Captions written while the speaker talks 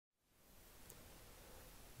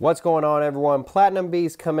What's going on, everyone? Platinum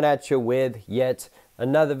Beast coming at you with yet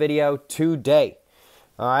another video today.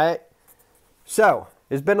 Alright, so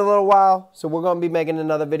it's been a little while, so we're going to be making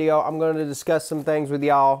another video. I'm going to discuss some things with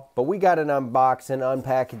y'all, but we got an unboxing,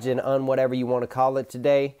 unpackaging, whatever you want to call it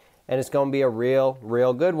today, and it's going to be a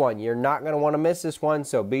real good one. You're not going to want to miss this one,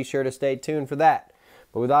 so be sure to stay tuned for that.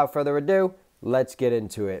 But without further ado, let's get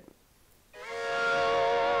into it.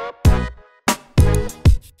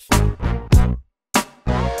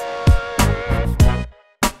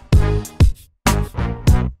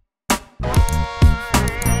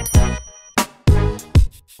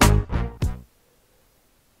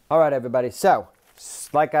 Alright everybody, so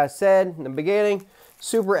like I said in the beginning,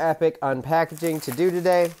 super epic unpackaging to do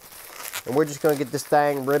today, and we're just going to get this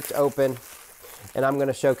thing ripped open and I'm going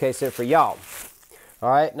to showcase it for y'all.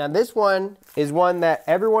 Alright, now this one is one that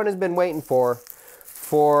everyone has been waiting for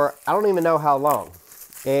I don't even know how long,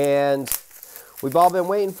 and we've all been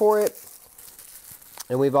waiting for it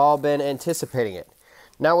and we've all been anticipating it.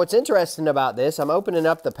 Now what's interesting about this, I'm opening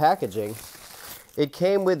up the packaging. It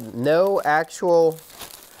came with no actual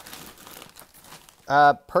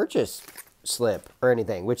purchase slip or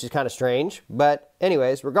anything, which is kind of strange. But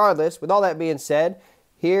anyways, regardless, with all that being said,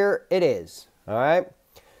 here it is. All right,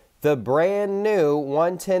 the brand new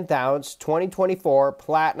 1/10 ounce 2024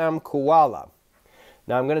 Platinum Koala.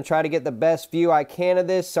 Now I'm going to try to get the best view I can of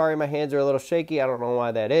this. Sorry, my hands are a little shaky. I don't know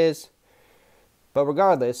why that is. But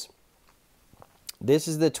regardless, this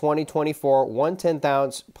is the 2024 1/10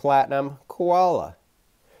 ounce Platinum Koala.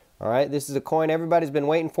 All right, this is a coin everybody's been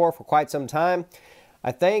waiting for quite some time.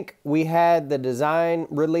 I think we had the design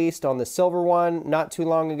released on the silver one not too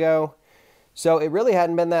long ago. So it really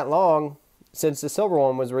hadn't been that long since the silver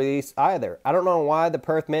one was released either. I don't know why the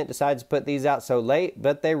Perth Mint decides to put these out so late,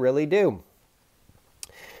 but they really do.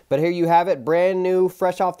 But here you have it, brand new,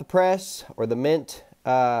 fresh off the press, or the mint,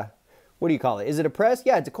 what do you call it? Is it a press?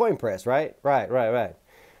 Yeah, it's a coin press, right? Right.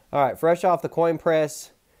 All right, fresh off the coin press,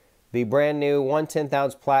 the brand new 1/10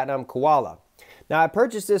 ounce Platinum Koala. Now, I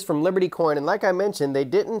purchased this from Liberty Coin, and like I mentioned, they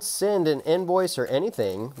didn't send an invoice or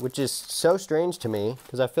anything, which is so strange to me,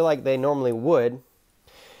 because I feel like they normally would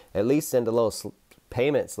at least send a little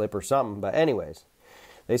payment slip or something. But anyways,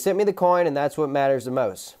 they sent me the coin, and that's what matters the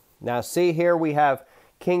most. Now, see here we have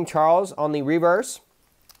King Charles on the reverse.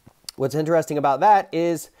 What's interesting about that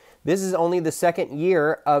is this is only the second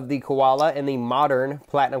year of the Koala in the modern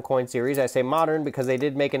Platinum Coin series. I say modern because they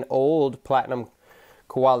did make an old Platinum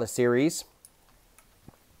Koala series.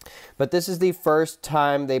 But this is the first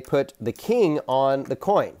time they put the king on the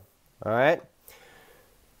coin. All right.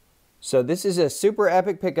 So this is a super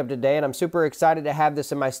epic pickup today, and I'm super excited to have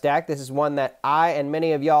this in my stack. This is one that I and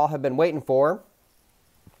many of y'all have been waiting for.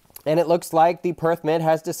 And it looks like the Perth Mint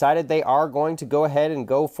has decided they are going to go ahead and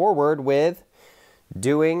go forward with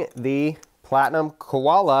doing the Platinum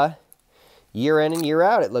Koala year in and year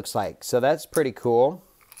out, it looks like. So that's pretty cool.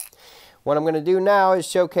 What I'm going to do now is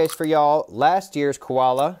showcase for y'all last year's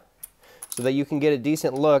Koala so that you can get a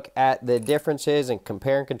decent look at the differences and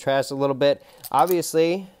compare and contrast a little bit.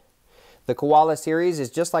 Obviously, the Koala series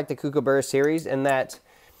is just like the Kookaburra series in that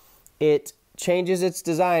it changes its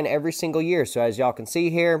design every single year. So as y'all can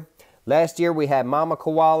see here, last year we had Mama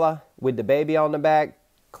Koala with the baby on the back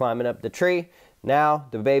climbing up the tree. Now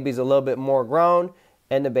the baby's a little bit more grown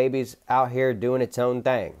and the baby's out here doing its own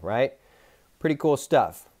thing, right? Pretty cool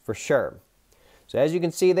stuff for sure. So as you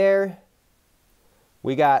can see there,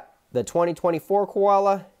 we got the 2024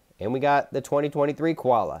 Koala and we got the 2023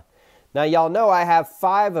 Koala. Now y'all know I have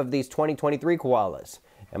 5 of these 2023 Koalas.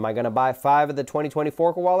 Am I going to buy 5 of the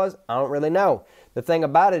 2024 Koalas? I don't really know. The thing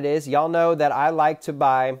about it is, y'all know that I like to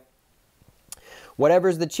buy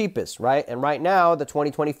whatever's the cheapest, right? And right now, the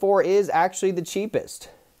 2024 is actually the cheapest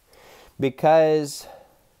because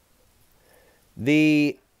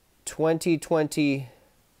the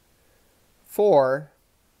 2024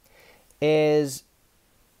 is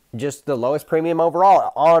just the lowest premium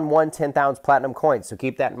overall on 1/10 ounce Platinum coins. So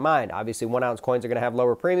keep that in mind. Obviously, 1 ounce coins are going to have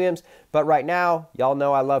lower premiums, but right now, y'all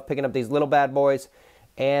know I love picking up these little bad boys,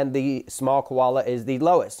 and the small Koala is the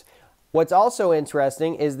lowest. What's also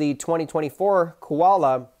interesting is the 2024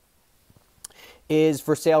 Koala is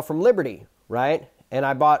for sale from Liberty, right? And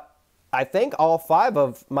I bought, I think, all 5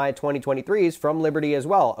 of my 2023s from Liberty as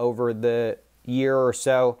well over the year or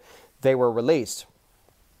so they were released.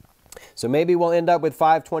 So maybe we'll end up with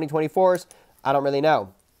 5 2024s. I don't really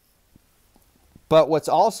know. But what's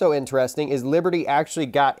also interesting is Liberty actually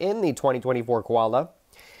got in the 2024 Koala.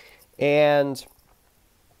 And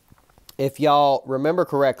if y'all remember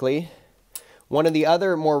correctly, one of the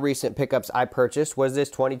other more recent pickups I purchased was this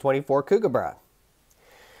 2024 Kookaburra.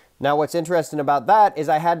 Now, what's interesting about that is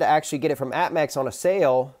I had to actually get it from APMEX on a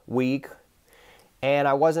sale week, and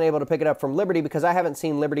I wasn't able to pick it up from Liberty because I haven't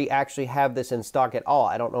seen Liberty actually have this in stock at all.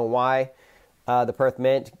 I don't know why the Perth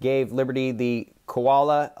Mint gave Liberty the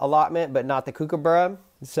Koala allotment, but not the Kookaburra.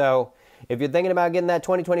 So if you're thinking about getting that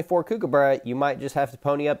 2024 Kookaburra, you might just have to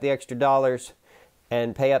pony up the extra dollars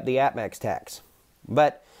and pay up the APMEX tax.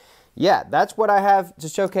 But yeah, that's what I have to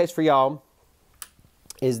showcase for y'all,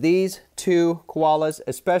 is these two koalas,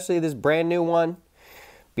 especially this brand new one.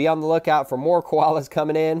 Be on the lookout for more koalas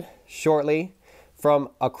coming in shortly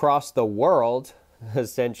from across the world,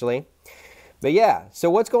 essentially. But yeah,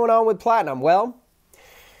 so what's going on with platinum? Well,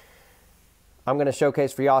 I'm going to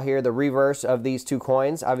showcase for y'all here the reverse of these two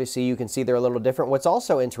coins. Obviously, you can see they're a little different. What's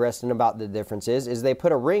also interesting about the differences is they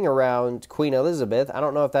put a ring around Queen Elizabeth. I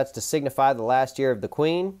don't know if that's to signify the last year of the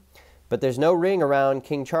Queen, but there's no ring around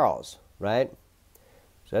King Charles, right?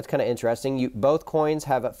 So that's kind of interesting. Both coins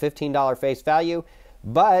have a $15 face value,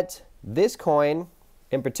 but this coin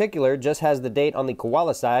in particular just has the date on the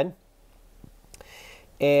koala side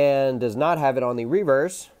and does not have it on the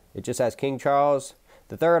reverse. It just has King Charles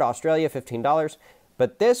III, Australia, $15.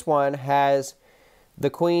 But this one has the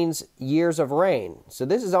Queen's years of reign. So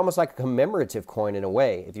this is almost like a commemorative coin in a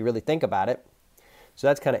way, if you really think about it. So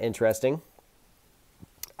that's kind of interesting.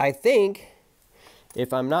 I think,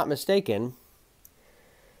 if I'm not mistaken,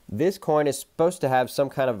 this coin is supposed to have some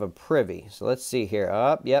kind of a privy. So let's see here.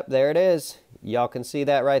 Yep, there it is. Y'all can see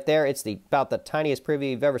that right there. It's about the tiniest privy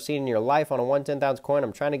you've ever seen in your life on a 1/10 ounce coin.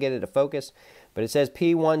 I'm trying to get it to focus, but it says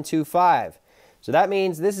P125. So that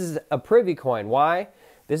means this is a privy coin. Why?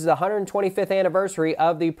 This is the 125th anniversary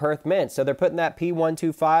of the Perth Mint. So they're putting that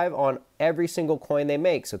P125 on every single coin they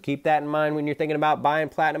make. So keep that in mind when you're thinking about buying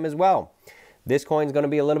platinum as well. This coin's going to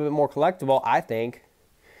be a little bit more collectible, I think,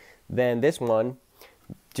 than this one,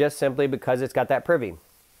 just simply because it's got that privy.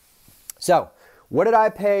 So, what did I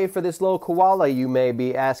pay for this little koala, you may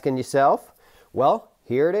be asking yourself? Well,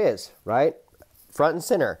 here it is, right? Front and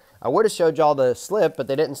center. I would have showed y'all the slip, but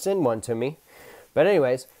they didn't send one to me. But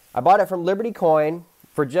anyways, I bought it from Liberty Coin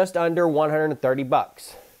for just under 130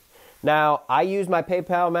 bucks. Now, I use my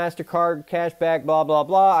PayPal, MasterCard, cashback, blah, blah,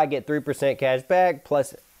 blah. I get 3% cash back,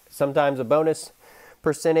 plus sometimes a bonus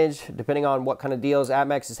percentage, depending on what kind of deals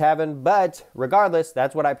APMEX is having. But regardless,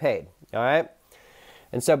 that's what I paid, all right?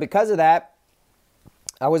 And so because of that,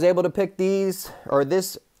 I was able to pick this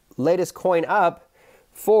latest coin up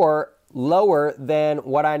for lower than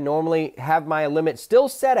what I normally have my limit still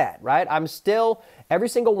set at, right? I'm still, every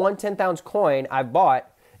single 1/10 ounce coin I've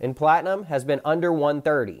bought in platinum has been under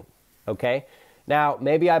 130, okay? Now,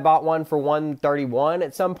 maybe I bought one for 131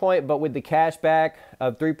 at some point, but with the cash back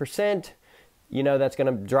of 3%, you know that's going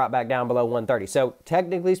to drop back down below 130. So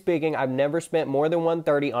technically speaking, I've never spent more than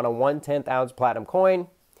 130 on a 1/10 ounce platinum coin,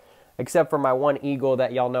 except for my one eagle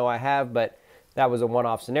that y'all know I have, but that was a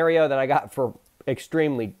one-off scenario that I got for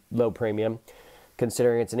extremely low premium,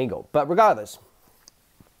 considering it's an eagle. But regardless,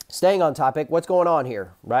 staying on topic, what's going on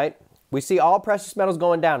here, right? We see all precious metals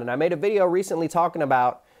going down, and I made a video recently talking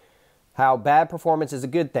about how bad performance is a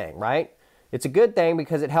good thing, right? It's a good thing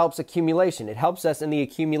because it helps accumulation. It helps us in the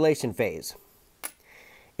accumulation phase.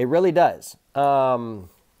 It really does.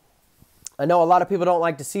 I know a lot of people don't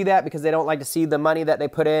like to see that because they don't like to see the money that they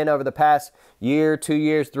put in over the past year, 2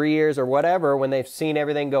 years, 3 years, or whatever, when they've seen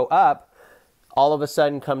everything go up, all of a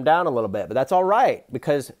sudden come down a little bit. But that's all right,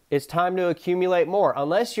 because it's time to accumulate more.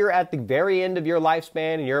 Unless you're at the very end of your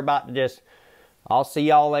lifespan and you're about to just, I'll see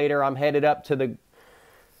y'all later, I'm headed up to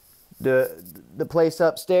the place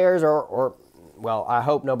upstairs, or well, I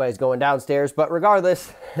hope nobody's going downstairs, but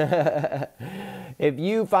regardless, if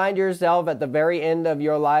you find yourself at the very end of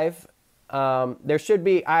your life, there should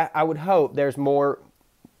be, I would hope there's more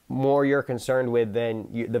you're concerned with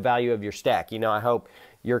than the value of your stack. You know, I hope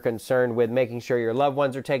you're concerned with making sure your loved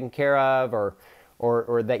ones are taken care of,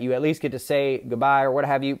 or that you at least get to say goodbye or what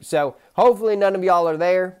have you. So hopefully none of y'all are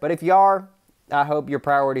there, but if you are, I hope your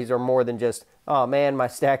priorities are more than just, oh man, my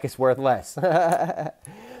stack is worth less.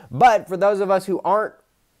 But for those of us who aren't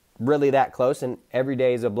really that close, and every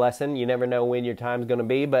day is a blessing, you never know when your time's going to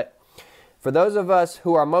be, but for those of us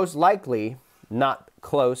who are most likely not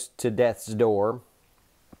close to death's door,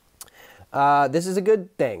 this is a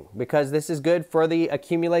good thing, because this is good for the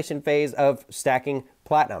accumulation phase of stacking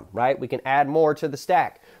platinum, right? We can add more to the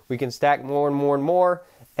stack. We can stack more and more and more,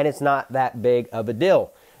 and it's not that big of a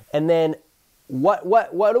deal. And then what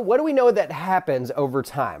do we know that happens over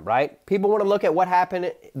time, right? People want to look at what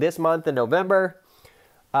happened this month in November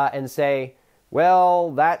and say,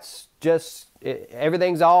 well, that's just,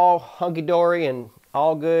 everything's all hunky-dory and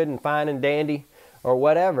all good and fine and dandy or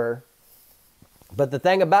whatever. But the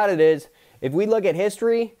thing about it is, if we look at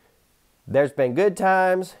history, there's been good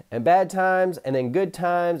times and bad times, and then good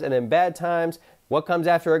times and then bad times. What comes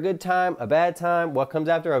after a good time? A bad time. What comes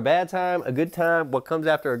after a bad time? A good time. What comes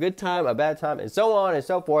after a good time? A bad time. And so on and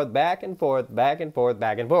so forth, back and forth, back and forth,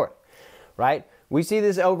 back and forth. Right? We see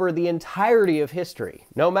this over the entirety of history.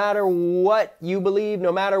 No matter what you believe,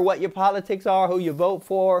 no matter what your politics are, who you vote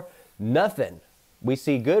for, nothing. We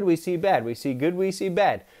see good, we see bad. We see good, we see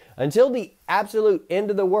bad. Until the absolute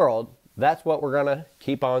end of the world, that's what we're going to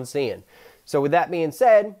keep on seeing. So with that being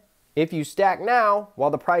said, if you stack now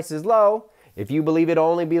while the price is low, if you believe it'll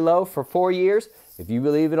only be low for 4 years, if you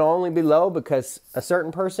believe it'll only be low because a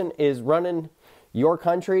certain person is running your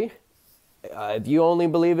country, if you only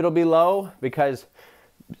believe it'll be low because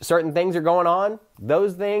certain things are going on,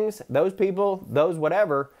 those things, those people, those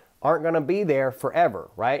whatever, aren't going to be there forever,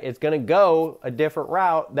 right? It's going to go a different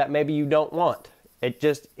route that maybe you don't want. It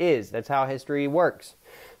just is. That's how history works.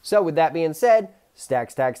 So with that being said,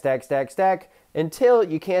 stack, stack, stack, stack, stack, until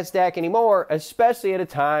you can't stack anymore, especially at a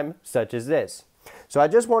time such as this. So I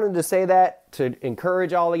just wanted to say that to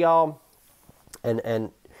encourage all of y'all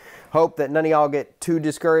and hope that none of y'all get too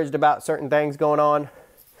discouraged about certain things going on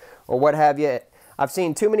or what have you. I've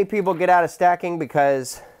seen too many people get out of stacking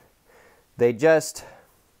because they just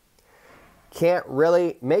can't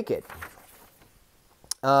really make it.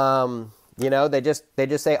 You know, they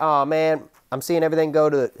just say, oh man, I'm seeing everything go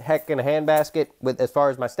to heck in a handbasket with as far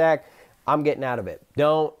as my stack. I'm getting out of it.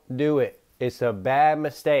 Don't do it. It's a bad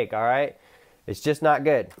mistake, all right? It's just not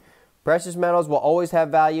good. Precious metals will always have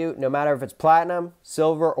value, no matter if it's platinum,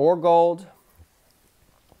 silver, or gold.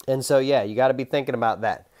 And so, yeah, you got to be thinking about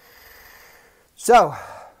that. So,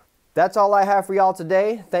 that's all I have for y'all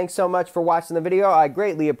today. Thanks so much for watching the video. I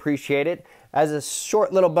greatly appreciate it. As a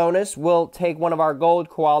short little bonus, we'll take one of our gold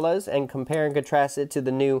koalas and compare and contrast it to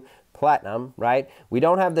the new platinum, right? We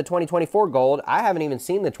don't have the 2024 gold. I haven't even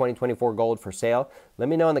seen the 2024 gold for sale. Let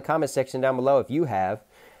me know in the comment section down below if you have.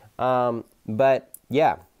 But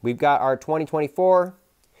yeah, we've got our 2024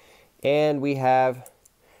 and we have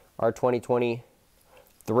our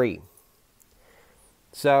 2023.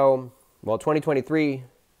 So, well, 2023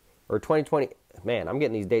 or 2020, man, I'm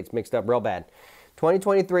getting these dates mixed up real bad.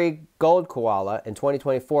 2023 gold koala and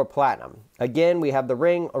 2024 platinum. Again, we have the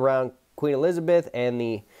ring around Queen Elizabeth and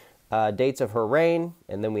the dates of her reign,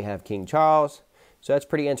 and then we have King Charles. So that's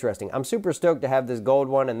pretty interesting. I'm super stoked to have this gold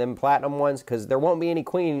one and then platinum ones because there won't be any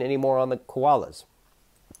queen anymore on the koalas.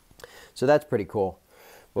 So that's pretty cool.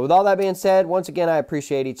 But with all that being said, once again, I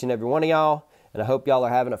appreciate each and every one of y'all, and I hope y'all are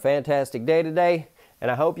having a fantastic day today,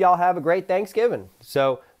 and I hope y'all have a great Thanksgiving.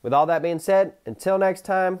 So with all that being said, until next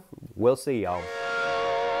time, we'll see y'all.